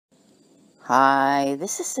Hi,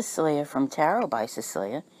 this is Cecilia from Tarot by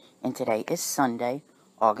Cecilia, and today is Sunday,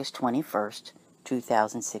 August 21st,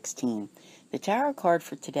 2016. The tarot card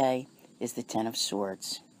for today is the Ten of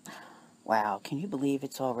Swords. Wow, can you believe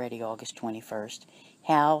it's already August 21st?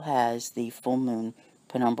 How has the full moon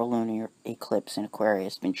penumbral lunar eclipse in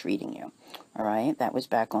Aquarius been treating you? All right, that was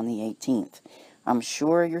back on the 18th. I'm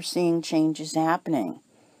sure you're seeing changes happening.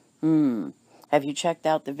 Have you checked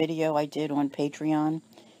out the video I did on Patreon?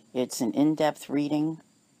 It's an in-depth reading,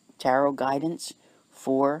 tarot guidance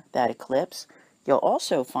for that eclipse. You'll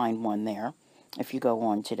also find one there if you go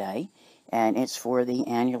on today, and it's for the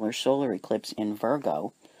annular solar eclipse in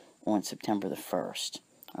Virgo on September the 1st.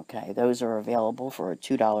 Okay, those are available for a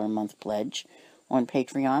 $2 a month pledge on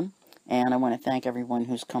Patreon, and I want to thank everyone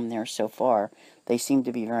who's come there so far. They seem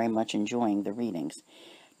to be very much enjoying the readings.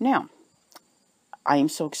 Now, I am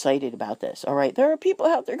so excited about this. All right, there are people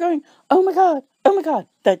out there going, oh my God,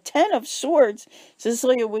 the Ten of Swords.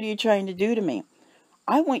 Cecilia, what are you trying to do to me?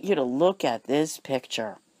 I want you to look at this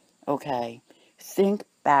picture, okay? Think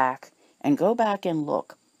back and go back and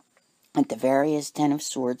look at the various Ten of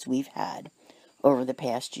Swords we've had over the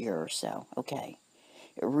past year or so, okay?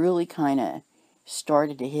 It really kind of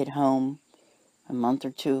started to hit home a month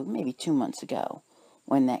or two, maybe 2 months ago,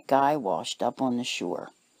 when that guy washed up on the shore,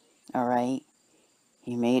 all right?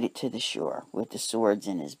 He made it to the shore with the swords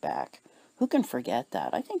in his back. Who can forget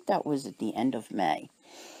that? I think that was at the end of May.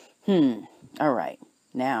 All right.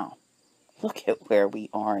 Now, look at where we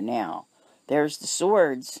are now. There's the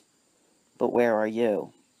swords, but where are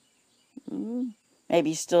you?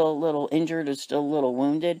 Maybe still a little injured or still a little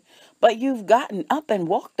wounded, but you've gotten up and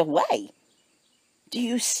walked away. Do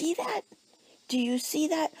you see that? Do you see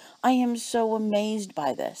that? I am so amazed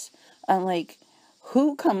by this. I'm like,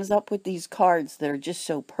 who comes up with these cards that are just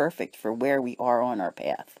so perfect for where we are on our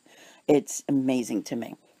path? It's amazing to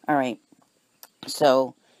me. All right.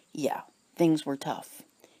 So, yeah, things were tough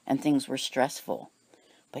and things were stressful,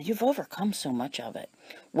 but you've overcome so much of it.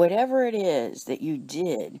 Whatever it is that you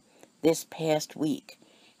did this past week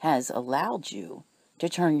has allowed you to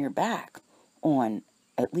turn your back on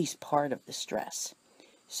at least part of the stress.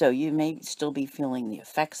 So you may still be feeling the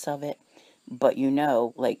effects of it, but you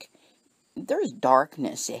know, like, there's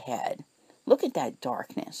darkness ahead. Look at that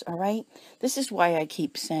darkness, all right? This is why I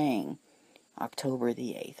keep saying October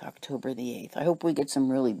the 8th, October the 8th. I hope we get some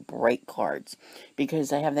really bright cards,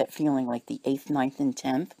 because I have that feeling like the 8th, 9th, and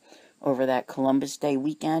 10th over that Columbus Day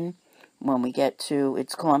weekend. When we get to,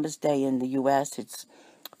 it's Columbus Day in the U.S., it's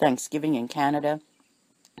Thanksgiving in Canada.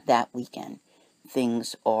 That weekend,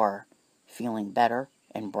 things are feeling better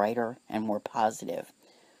and brighter and more positive.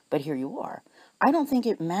 But here you are. I don't think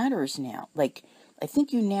it matters now. Like, I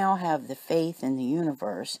think you now have the faith in the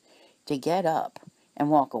universe to get up and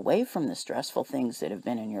walk away from the stressful things that have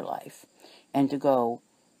been in your life and to go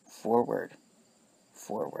forward.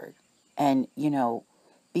 And, you know,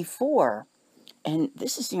 before, and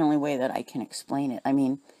this is the only way that I can explain it. I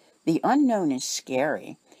mean, the unknown is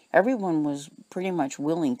scary. Everyone was pretty much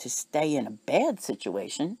willing to stay in a bad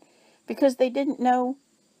situation because they didn't know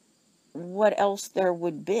what else there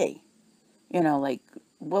would be. You know, like,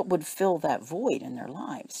 what would fill that void in their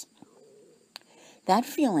lives. That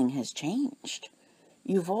feeling has changed.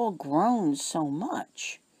 You've all grown so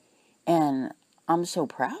much. And I'm so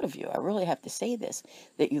proud of you. I really have to say this,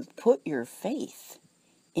 that you've put your faith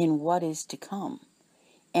in what is to come.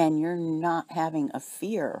 And you're not having a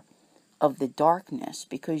fear of the darkness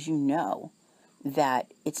because you know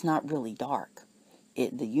that it's not really dark.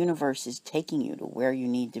 The universe is taking you to where you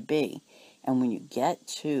need to be. And when you get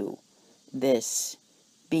to this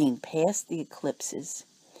being past the eclipses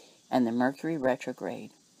and the Mercury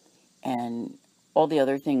retrograde and all the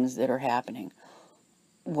other things that are happening,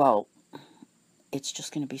 well, it's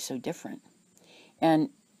just going to be so different.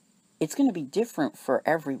 And it's going to be different for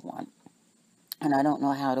everyone. And I don't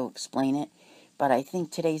know how to explain it, but I think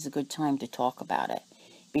today's a good time to talk about it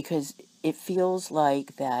because it feels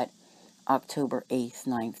like that October 8th,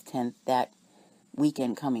 9th, 10th, that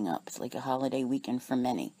weekend coming up. It's like a holiday weekend for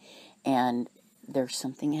many. And there's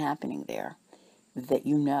something happening there that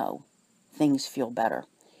you know things feel better.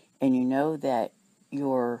 And you know that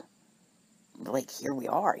you're, like, here we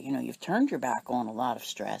are. You know, you've turned your back on a lot of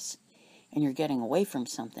stress and you're getting away from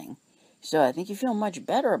something. So I think you feel much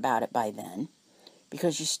better about it by then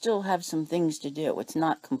because you still have some things to do. It's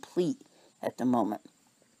not complete at the moment.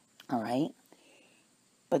 All right?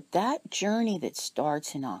 But that journey that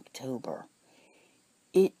starts in October,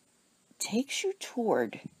 it takes you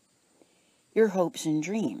toward your hopes and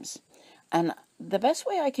dreams. And the best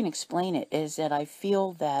way I can explain it is that I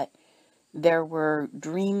feel that there were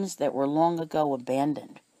dreams that were long ago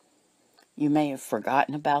abandoned. You may have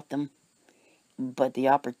forgotten about them, but the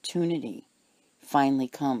opportunity finally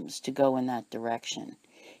comes to go in that direction.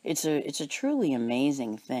 It's a truly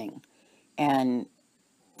amazing thing. And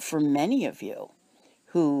for many of you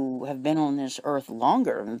who have been on this earth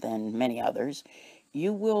longer than many others,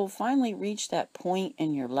 you will finally reach that point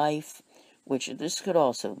in your life, which this could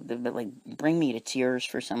also like bring me to tears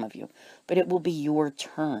for some of you, but it will be your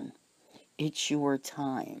turn. It's your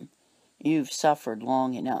time. You've suffered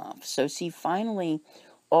long enough. So see, finally,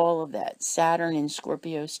 all of that Saturn and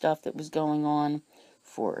Scorpio stuff that was going on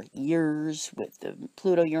for years with the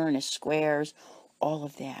Pluto-Uranus squares, all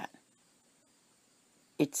of that,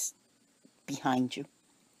 it's behind you,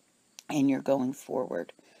 and you're going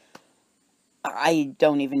forward. I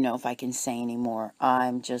don't even know if I can say anymore.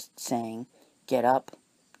 I'm just saying, get up,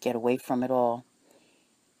 get away from it all,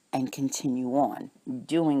 and continue on,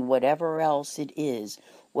 doing whatever else it is,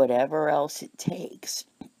 whatever else it takes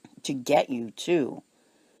to get you to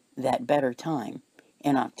that better time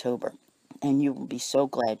in October. And you will be so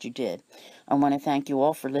glad you did. I want to thank you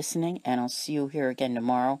all for listening, and I'll see you here again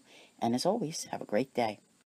tomorrow. And as always, have a great day.